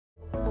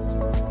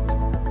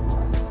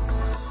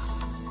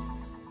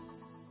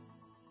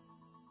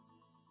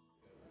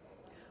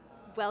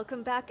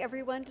Welcome back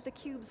everyone to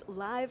theCUBE's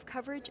live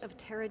coverage of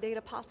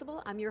Teradata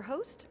Possible. I'm your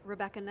host,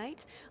 Rebecca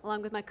Knight,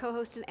 along with my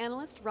co-host and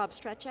analyst, Rob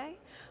Strechay.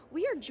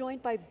 We are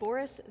joined by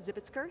Boris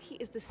Zibitsker. He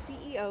is the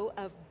CEO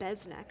of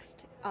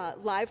BEZNext,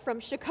 live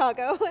from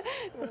Chicago,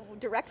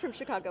 direct from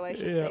Chicago, I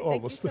should say.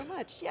 Almost. Thank you so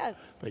much, yes.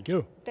 Thank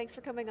you. Thanks for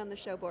coming on the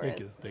show, Boris.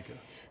 Thank you.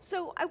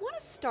 So I want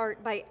to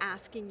start by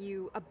asking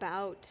you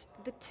about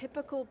the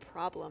typical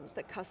problems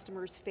that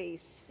customers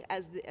face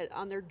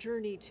on their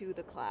journey to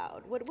the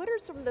cloud. What are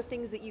some of the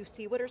things that you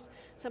see? What are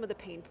some of the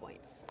pain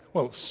points?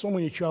 Well, so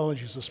many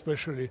challenges,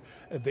 especially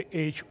at the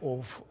age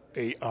of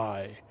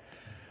AI.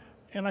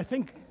 And I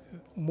think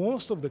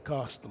most of the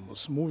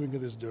customers moving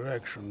in this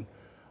direction,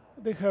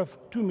 they have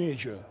two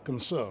major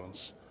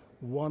concerns.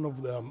 One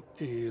of them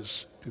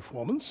is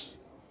performance,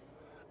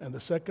 and the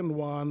second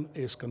one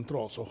is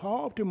control. So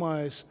how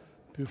optimize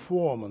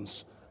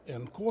performance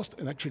and cost,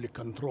 and actually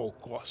control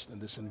cost in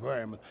this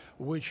environment,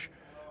 which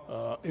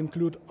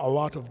include a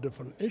lot of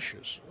different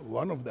issues.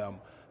 One of them,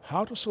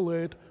 how to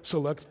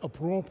select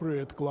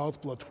appropriate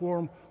cloud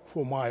platform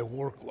for my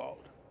workload.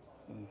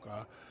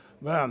 Okay.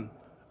 Then,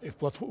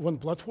 when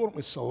platform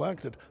is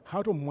selected,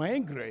 how to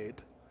migrate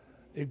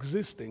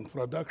existing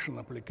production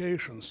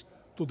applications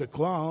to the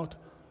cloud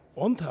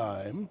on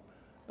time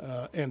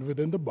and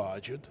within the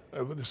budget.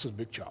 This is a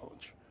big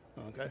challenge.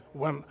 Okay.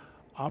 When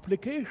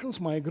applications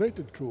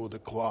migrated to the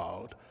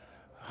cloud,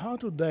 how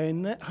to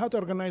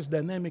organize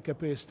dynamic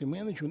capacity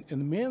management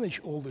and manage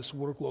all this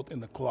workload in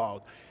the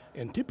cloud.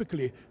 And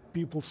typically,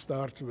 people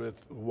start with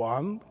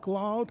one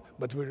cloud,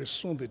 but very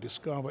soon they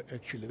discover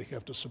actually they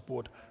have to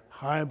support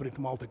hybrid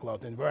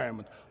multi-cloud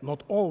environment.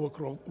 Not all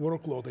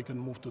workload they can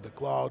move to the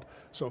cloud,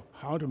 so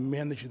how to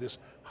manage this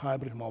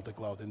hybrid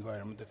multi-cloud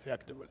environment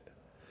effectively.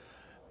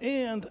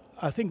 And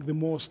I think the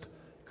most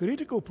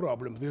critical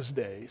problem these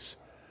days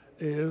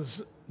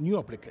is new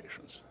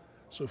applications.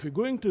 So if you're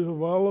going to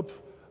develop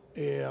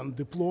and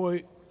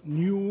deploy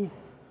new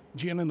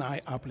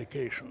GenAI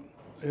application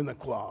in the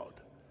cloud,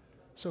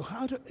 so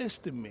how to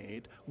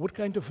estimate what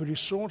kind of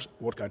resource,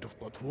 what kind of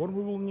platform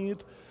we will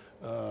need,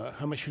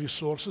 how much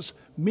resources,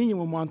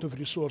 minimum amount of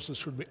resources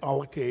should be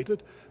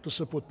allocated to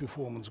support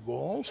performance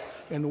goals,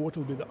 and what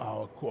will be the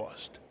hour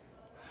cost.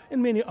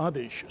 And many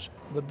other issues.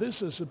 But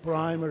this is a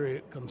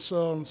primary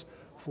concerns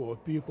for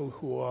people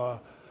who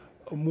are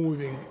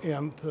moving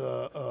and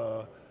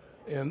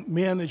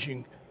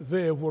managing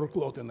their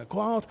workload in the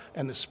cloud,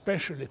 and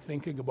especially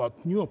thinking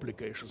about new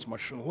applications,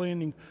 machine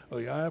learning,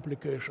 AI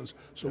applications.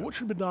 So what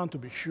should be done to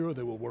be sure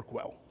they will work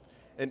well?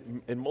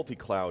 And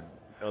multi-cloud,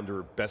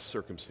 under best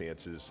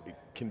circumstances, it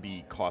can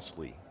be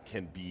costly,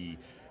 can be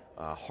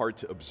hard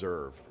to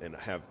observe and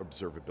have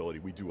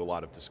observability. We do a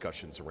lot of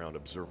discussions around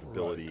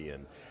observability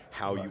and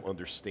how you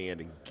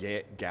understand and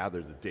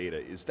gather the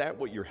data. Is that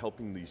what you're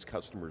helping these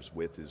customers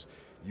with, is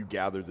you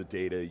gather the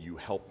data, you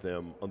help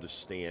them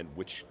understand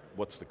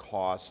what's the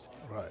cost,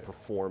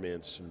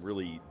 performance, and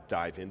really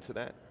dive into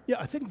that? Yeah,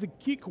 I think the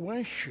key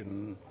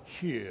question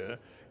here,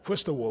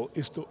 first of all,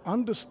 is to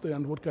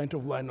understand what kind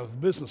of line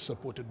of business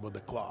supported by the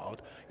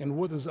cloud, and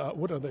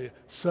what are the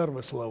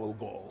service level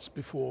goals,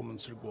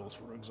 performance goals,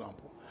 for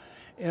example.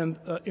 And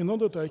in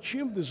order to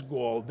achieve this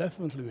goal,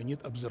 definitely we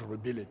need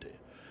observability.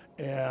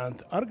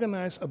 And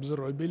organized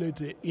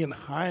observability in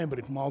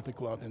hybrid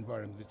multi-cloud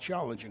environment is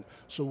challenging.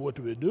 So what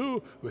we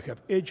do, we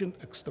have agent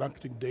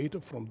extracting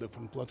data from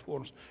different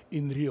platforms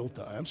in real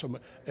time. So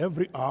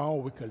every hour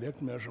we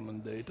collect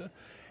measurement data,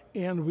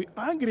 and we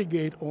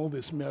aggregate all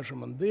this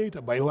measurement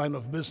data by line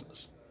of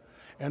business.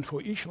 And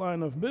for each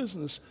line of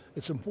business,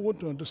 it's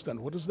important to understand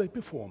what is their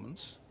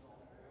performance,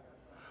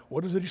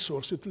 what is the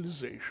resource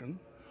utilization,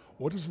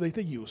 what is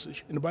data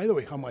usage, and by the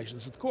way, how much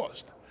does it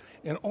cost?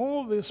 And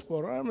all these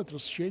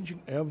parameters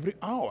changing every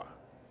hour.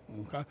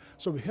 Okay?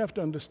 So we have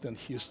to understand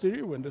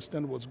history, we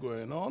understand what's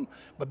going on,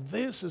 but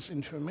this is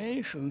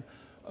information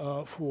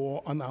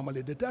for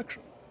anomaly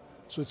detection.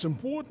 So it's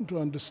important to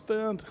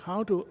understand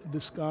how to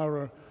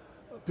discover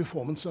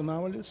performance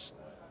anomalies,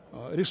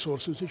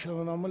 resource usage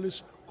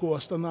anomalies,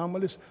 cost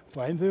anomalies,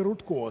 find the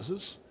root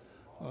causes,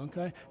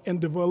 okay,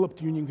 and develop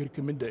tuning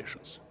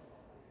recommendations.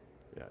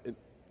 Yeah, and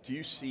do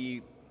you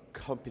see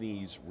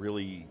companies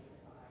really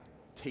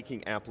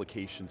taking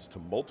applications to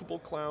multiple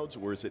clouds,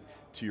 or is it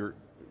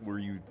were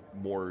you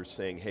more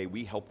saying, hey,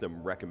 we help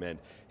them recommend,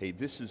 hey,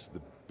 this is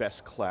the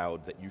best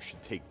cloud that you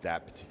should take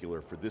that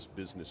particular, for this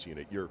business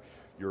unit, your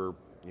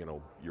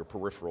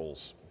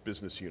peripherals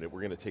business unit,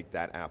 we're going to take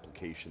that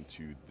application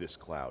to this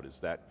cloud. Is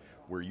that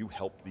where you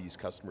help these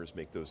customers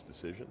make those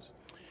decisions?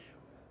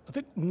 I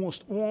think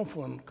most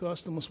often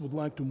customers would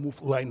like to move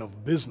line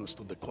of business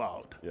to the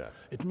cloud. Yeah.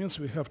 It means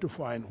we have to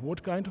find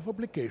what kind of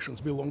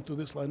applications belong to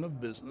this line of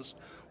business,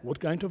 what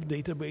kind of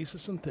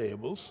databases and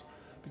tables,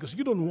 because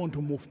you don't want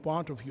to move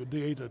part of your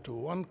data to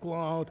one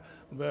cloud,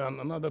 then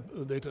another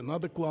data,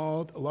 another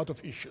cloud, a lot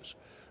of issues.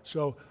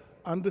 So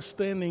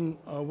understanding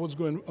what's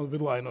going on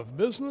with line of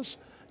business,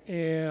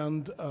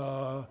 and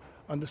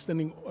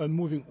understanding and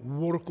moving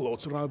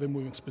workloads rather than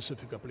moving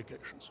specific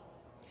applications.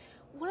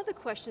 One of the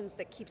questions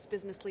that keeps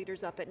business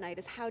leaders up at night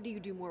is how do you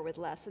do more with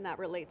less? And that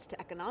relates to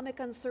economic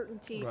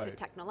uncertainty, to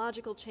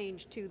technological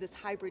change, to this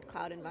hybrid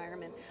cloud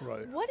environment.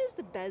 What is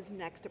the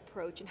BEZNext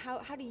approach, and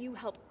how do you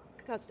help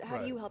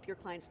do you help your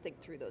clients think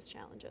through those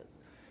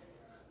challenges?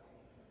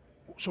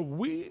 So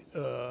we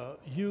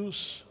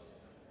use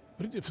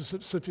pretty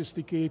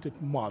sophisticated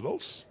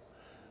models.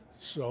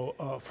 So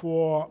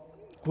for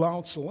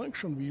cloud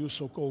selection, we use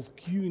so-called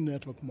Q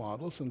network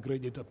models and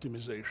gradient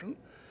optimization.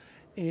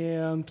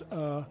 And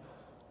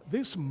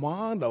these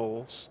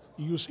models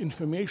use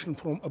information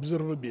from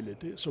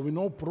observability, so we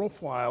know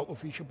profile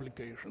of each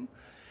application.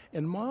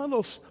 And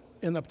models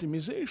and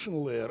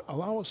optimization layer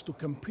allow us to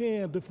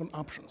compare different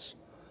options.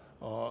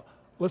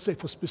 Let's say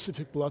for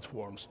specific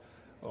platforms,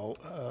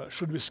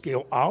 should we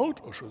scale out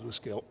or should we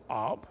scale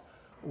up?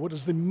 What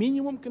is the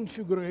minimum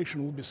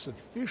configuration will be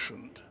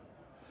sufficient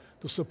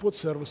to support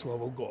service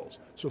level goals?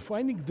 So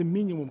finding the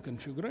minimum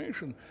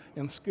configuration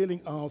and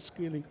scaling out,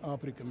 scaling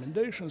up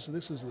recommendations,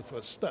 this is the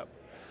first step.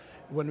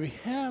 When we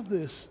have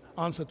this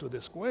answer to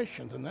this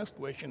question, the next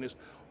question is,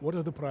 what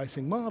are the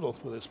pricing models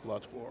for this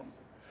platform?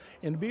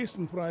 And based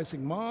on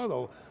pricing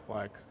model,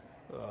 like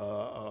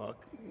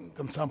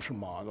consumption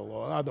model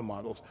or other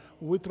models,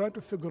 we try to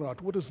figure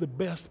out what is the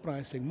best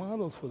pricing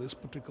model for this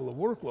particular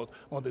workload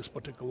or this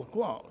particular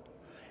cloud.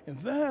 And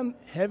then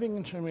having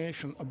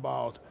information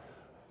about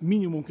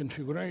minimum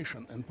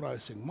configuration and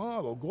pricing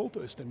model, goal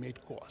to estimate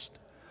cost.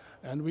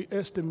 And we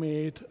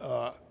estimate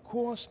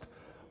cost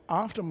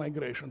after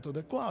migration to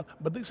the cloud,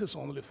 but this is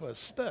only the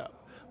first step.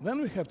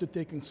 Then we have to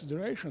take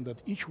consideration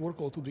that each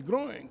workload will be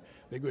growing.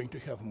 They're going to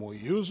have more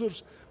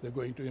users,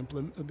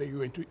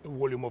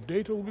 volume of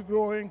data will be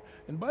growing,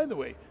 and by the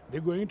way,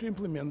 they're going to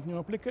implement new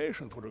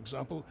applications, for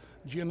example,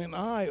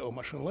 GenAI or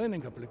machine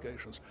learning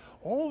applications.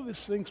 All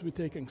these things we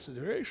take in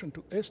consideration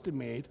to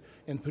estimate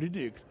and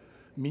predict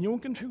minimum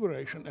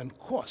configuration and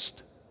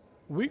cost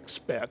we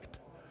expect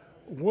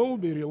will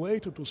be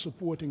related to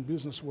supporting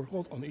business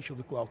workload on each of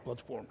the cloud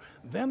platform.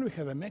 Then we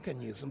have a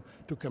mechanism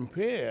to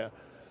compare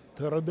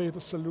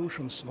Teradata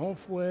solutions,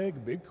 Snowflake,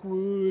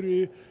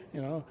 BigQuery,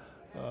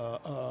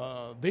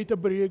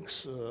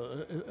 Databricks,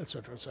 et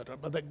cetera,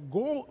 But the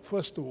goal,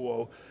 first of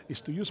all,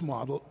 is to use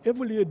model,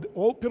 evaluate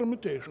all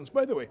permutations.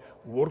 By the way,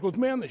 workload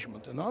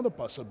management, another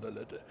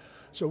possibility.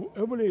 So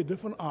evaluate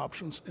different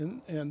options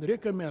and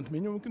recommend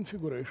minimum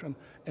configuration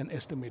and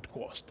estimate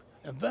cost.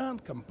 And then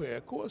compare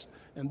cost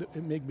and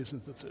make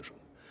business decision.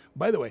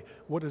 By the way,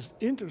 what is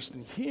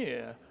interesting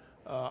here,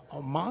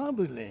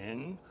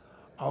 modeling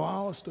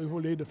allows us to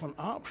evaluate different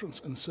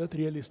options and set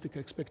realistic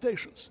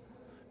expectations.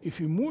 If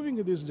you're moving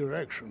in this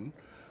direction,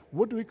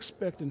 what do we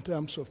expect in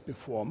terms of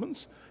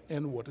performance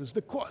and what is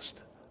the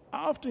cost?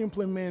 After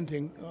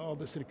implementing all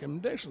these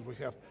recommendations, we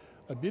have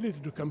ability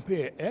to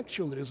compare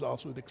actual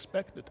results with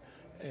expected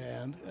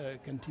and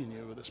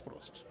continue with this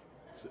process.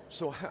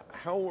 So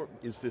how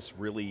is this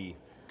really,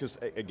 because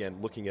again,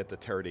 looking at the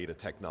Teradata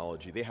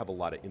technology, they have a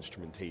lot of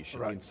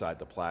instrumentation inside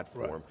the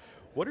platform.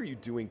 What are you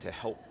doing to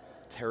help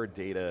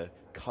Teradata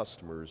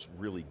customers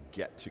really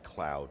get to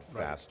cloud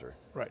faster?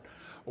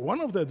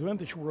 One of the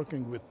advantages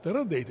working with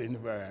Teradata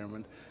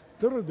environment,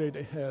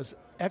 Teradata has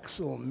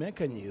excellent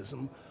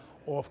mechanism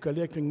of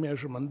collecting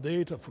measurement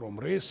data from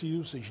REST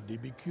usage,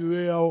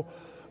 DBQL,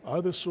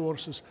 other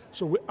sources.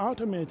 So we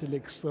automatically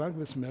extract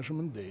this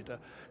measurement data,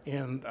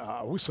 and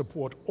we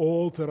support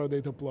all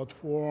Teradata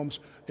platforms,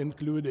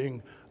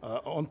 including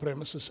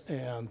on-premises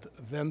and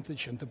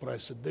Vantage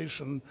Enterprise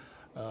Edition,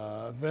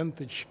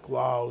 Vantage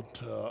Cloud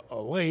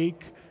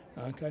Lake,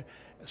 okay?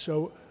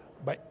 So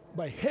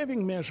by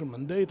having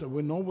measurement data,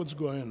 we know what's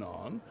going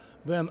on.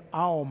 Then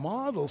our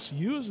models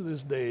use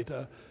this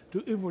data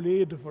to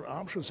evaluate different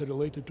options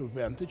related to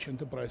Vantage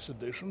Enterprise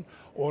Edition,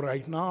 or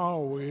right now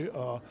we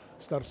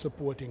start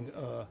supporting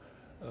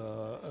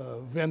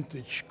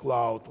Vantage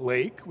Cloud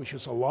Lake, which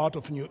is a lot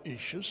of new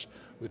issues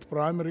with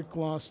primary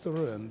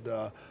cluster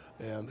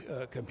and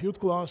compute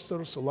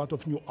clusters, a lot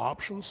of new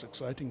options,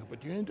 exciting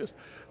opportunities.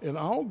 And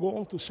our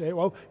goal to say,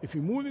 well, if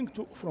you're moving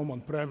from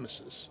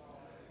on-premises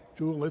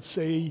to, let's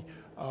say,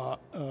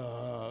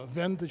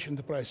 Vantage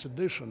Enterprise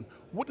Edition,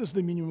 what is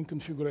the minimum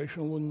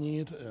configuration we'll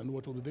need and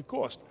what will be the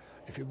cost?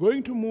 If you're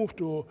going to move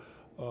to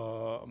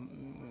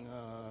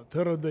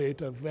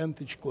Teradata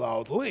Vantage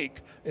Cloud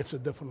Lake, it's a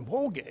different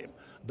ballgame,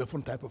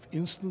 different type of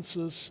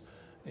instances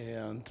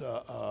and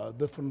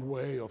different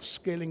way of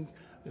scaling,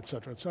 et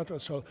cetera, et cetera.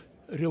 So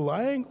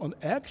relying on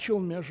actual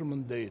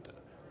measurement data,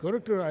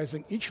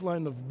 characterizing each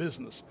line of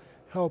business,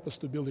 help us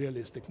to build a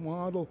realistic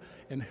model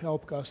and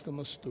help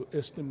customers to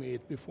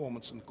estimate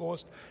performance and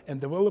cost and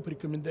develop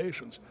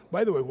recommendations.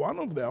 By the way, one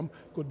of them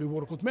could be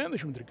workload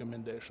management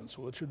recommendations,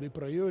 what should be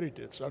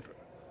priority, et cetera.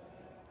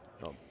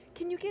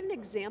 Can you give an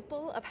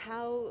example of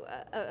how,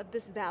 of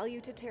this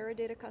value to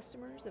Teradata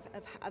customers,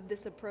 of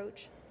this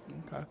approach?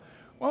 Okay.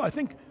 Well, I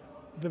think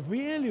the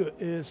value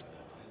is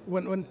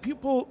when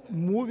people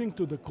moving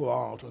to the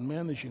cloud and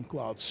managing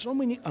cloud, so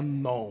many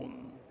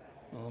unknown,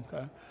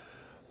 okay?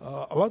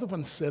 A lot of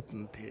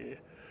uncertainty,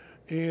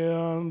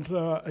 and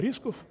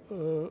risk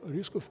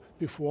of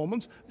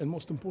performance, and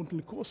most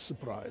importantly, cost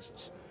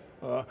surprises.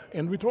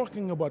 And we're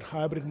talking about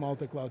hybrid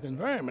multi-cloud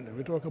environment, and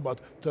we talk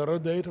about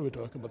Teradata, we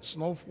talk about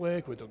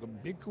Snowflake, we talk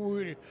about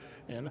BigQuery,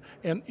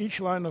 and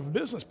each line of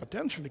business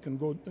potentially can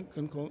go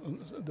on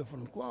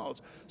different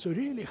clouds. So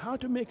really, how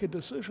to make a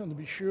decision to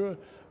be sure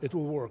it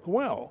will work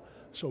well.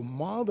 So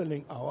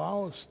modeling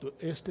allows us to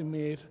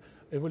estimate,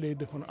 evaluate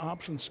different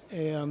options,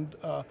 and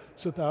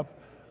set up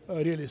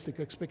realistic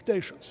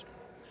expectations.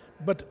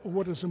 But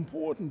what is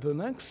important, the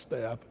next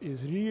step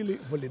is really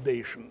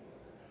validation.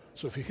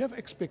 So if we have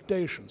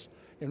expectations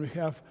and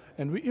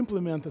we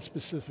implement a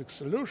specific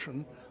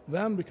solution,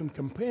 then we can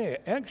compare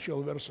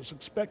actual versus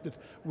expected,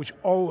 which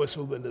always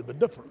will be a little bit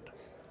different.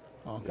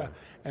 Okay?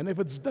 Yeah. And if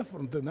it's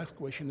different, the next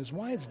question is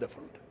why it's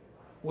different?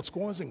 What's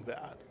causing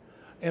that?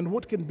 And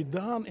what can be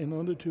done in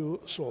order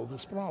to solve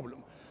this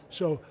problem?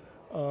 So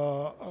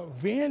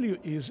value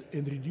is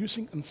in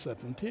reducing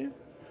uncertainty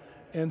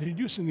and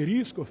reducing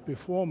risk of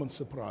performance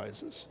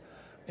surprises,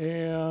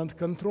 and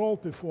control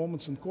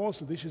performance and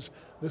cost. This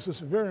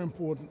is a very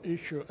important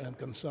issue and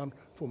concern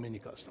for many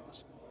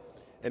customers.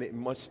 And it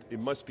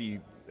must be,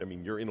 I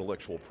mean, your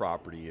intellectual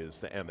property is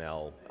the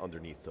ML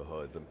underneath the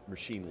hood, the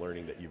machine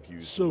learning that you've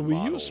used. So we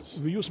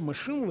use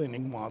machine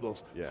learning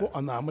models for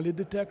anomaly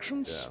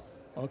detections,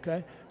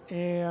 okay,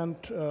 and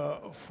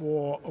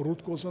for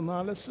root cause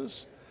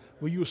analysis.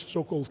 We use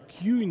so-called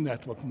queuing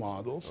network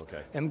models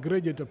and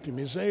gradient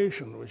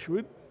optimization,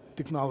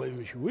 technology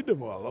which we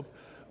develop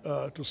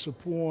to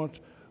support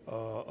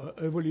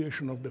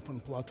evaluation of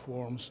different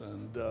platforms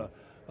and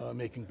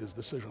making this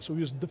decision. So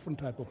we use different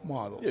type of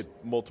models. Yeah,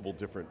 multiple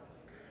different,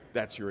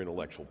 that's your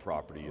intellectual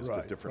property, is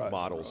the different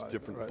models,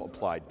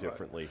 applied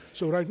differently.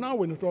 So right now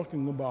when we're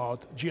talking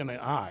about Gen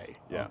AI,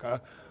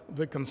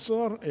 the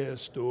concern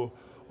is to,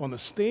 on the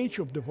stage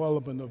of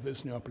development of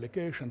this new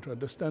application, to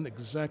understand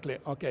exactly,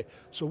 okay,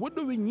 so what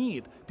do we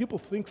need? People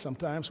think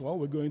sometimes, well,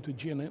 we're going to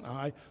Gen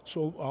AI,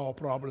 solve our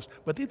problems,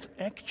 but it's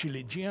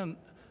actually Gen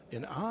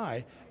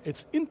AI,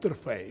 it's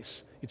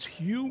interface, it's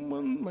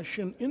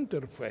human-machine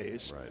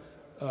interface,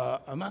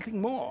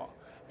 nothing more.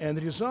 And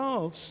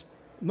results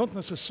not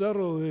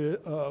necessarily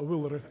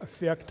will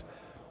affect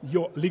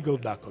your legal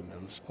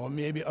documents or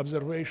maybe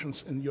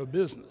observations in your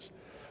business.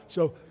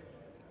 So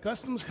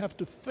customers have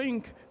to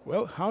think,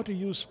 well, how to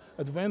use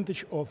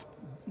advantage of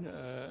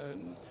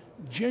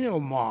general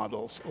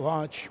models,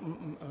 large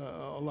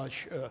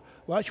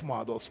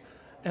models,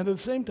 and at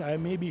the same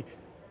time maybe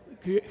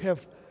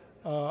have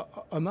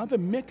another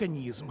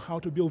mechanism how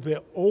to build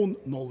their own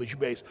knowledge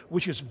base,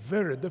 which is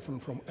very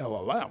different from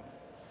LLM.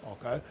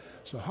 Okay,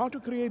 so how to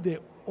create their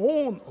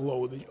own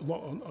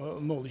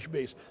knowledge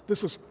base?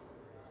 This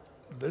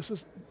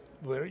is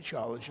very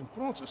challenging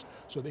process.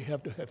 So they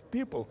have to have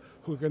people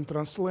who can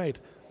translate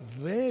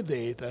their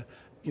data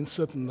in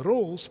certain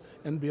roles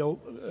and be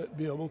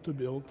able to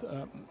build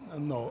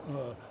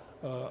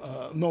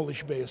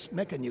knowledge-based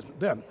mechanism.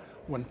 Then,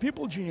 when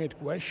people generate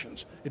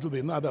questions, it will be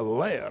another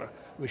layer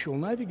which will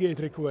navigate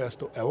requests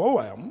to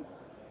LLM,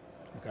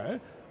 okay,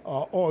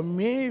 or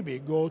maybe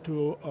go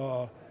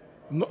to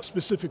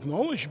specific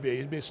knowledge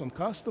base based on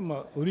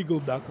customer legal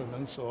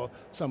documents or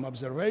some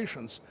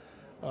observations,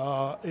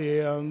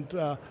 and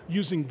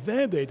using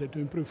their data to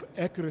improve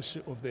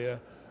accuracy of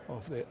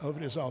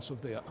results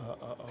of their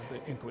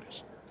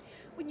inquiries.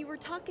 When you were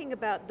talking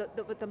about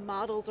what the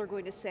models are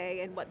going to say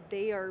and what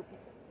they are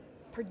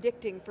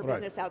predicting for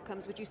business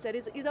outcomes, which you said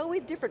is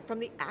always different from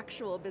the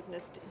actual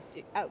business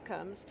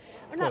outcomes,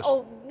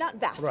 or not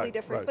vastly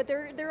different, but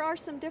there are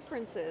some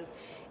differences.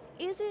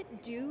 Is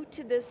it due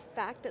to this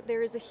fact that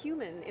there is a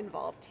human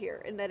involved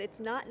here, and that it's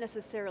not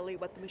necessarily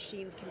what the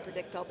machines can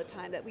predict all the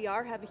time, that we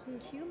are having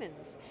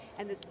humans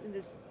and this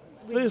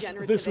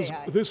generative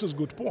AI? This is a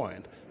good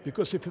point,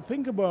 because if you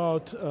think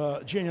about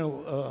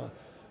general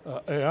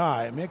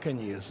AI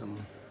mechanism,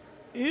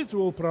 it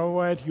will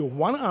provide you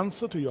one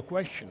answer to your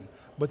question,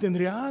 but in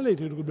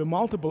reality it will be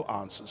multiple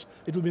answers.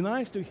 It will be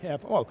nice to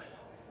have, well,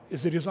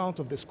 as a result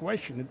of this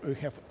question, we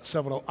have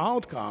several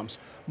outcomes,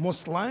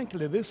 most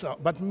likely this,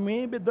 but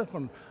maybe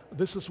different.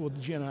 This is what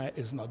Gen AI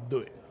is not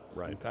doing.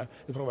 Okay?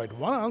 It provides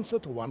one answer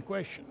to one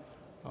question.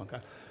 Okay?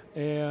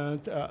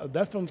 And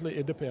definitely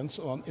it depends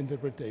on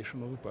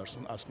interpretation of the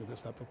person asking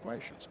this type of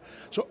questions.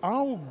 So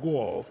our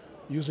goal,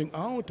 using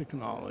our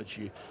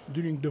technology,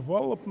 during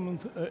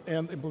development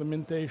and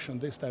implementation,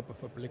 this type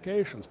of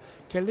applications,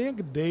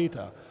 collect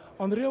data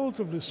on a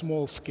relatively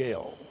small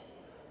scale.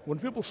 When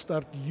people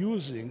start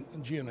using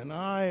Gen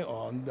AI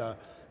on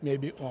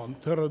maybe on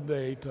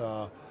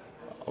Teradata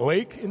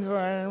lake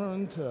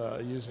environment,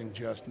 using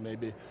just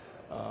maybe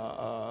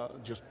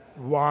just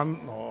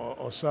one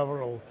or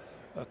several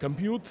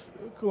compute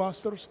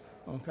clusters,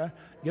 okay,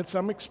 get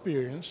some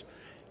experience,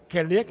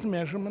 collect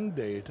measurement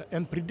data,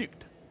 and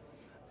predict.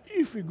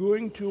 If we're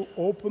going to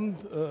open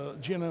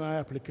Gen AI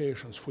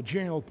applications for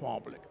general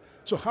public,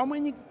 so how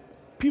many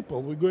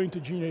people we're going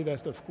to generate that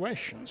type of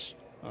questions?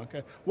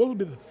 Okay, what will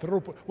be the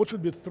throughput? What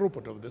should be the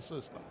throughput of the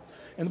system?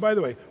 And by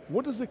the way,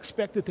 what is the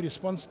expected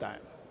response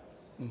time?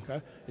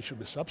 Okay? It should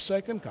be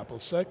sub-second, couple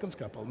seconds,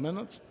 couple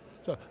minutes.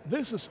 So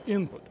this is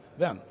input.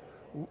 Then,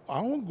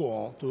 our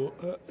goal to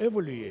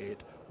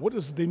evaluate what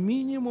is the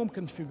minimum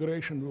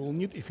configuration we will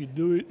need if you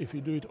do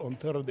it on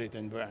Teradata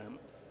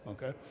environment,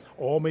 okay?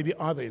 Or maybe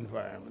other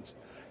environments.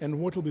 And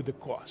what will be the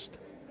cost,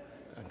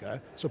 okay?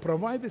 So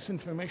provide this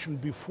information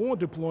before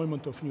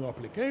deployment of new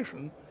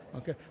application,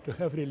 okay, to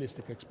have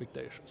realistic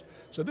expectations.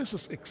 So this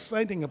is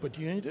exciting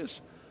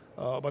opportunities,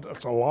 but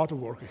it's a lot of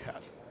work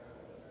ahead.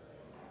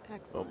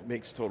 Excellent. Well,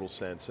 makes total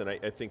sense, and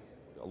I think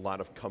a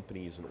lot of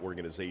companies and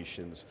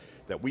organizations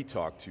that we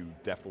talk to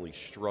definitely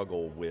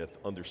struggle with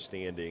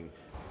understanding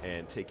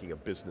and taking a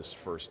business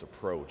first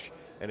approach.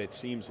 And it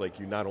seems like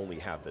you not only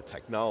have the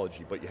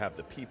technology, but you have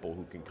the people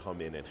who can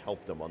come in and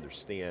help them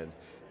understand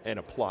and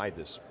apply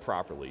this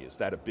properly. Is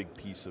that a big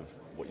piece of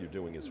what you're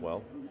doing as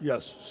well?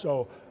 Yes,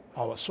 so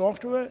our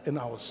software and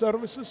our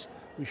services,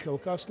 which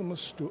help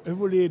customers to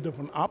evaluate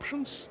different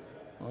options,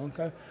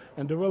 okay,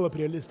 and develop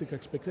realistic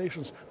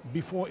expectations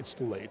before it's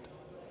too late.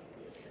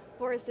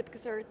 Boris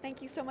Zibitsker, thank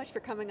you so much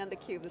for coming on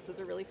theCUBE. This was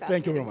a really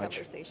fascinating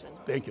conversation.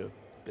 Thank you,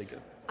 thank you.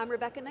 I'm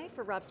Rebecca Knight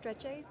for Rob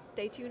Strechay.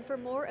 Stay tuned for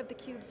more of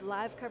theCUBE's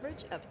live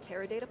coverage of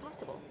Teradata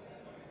Possible.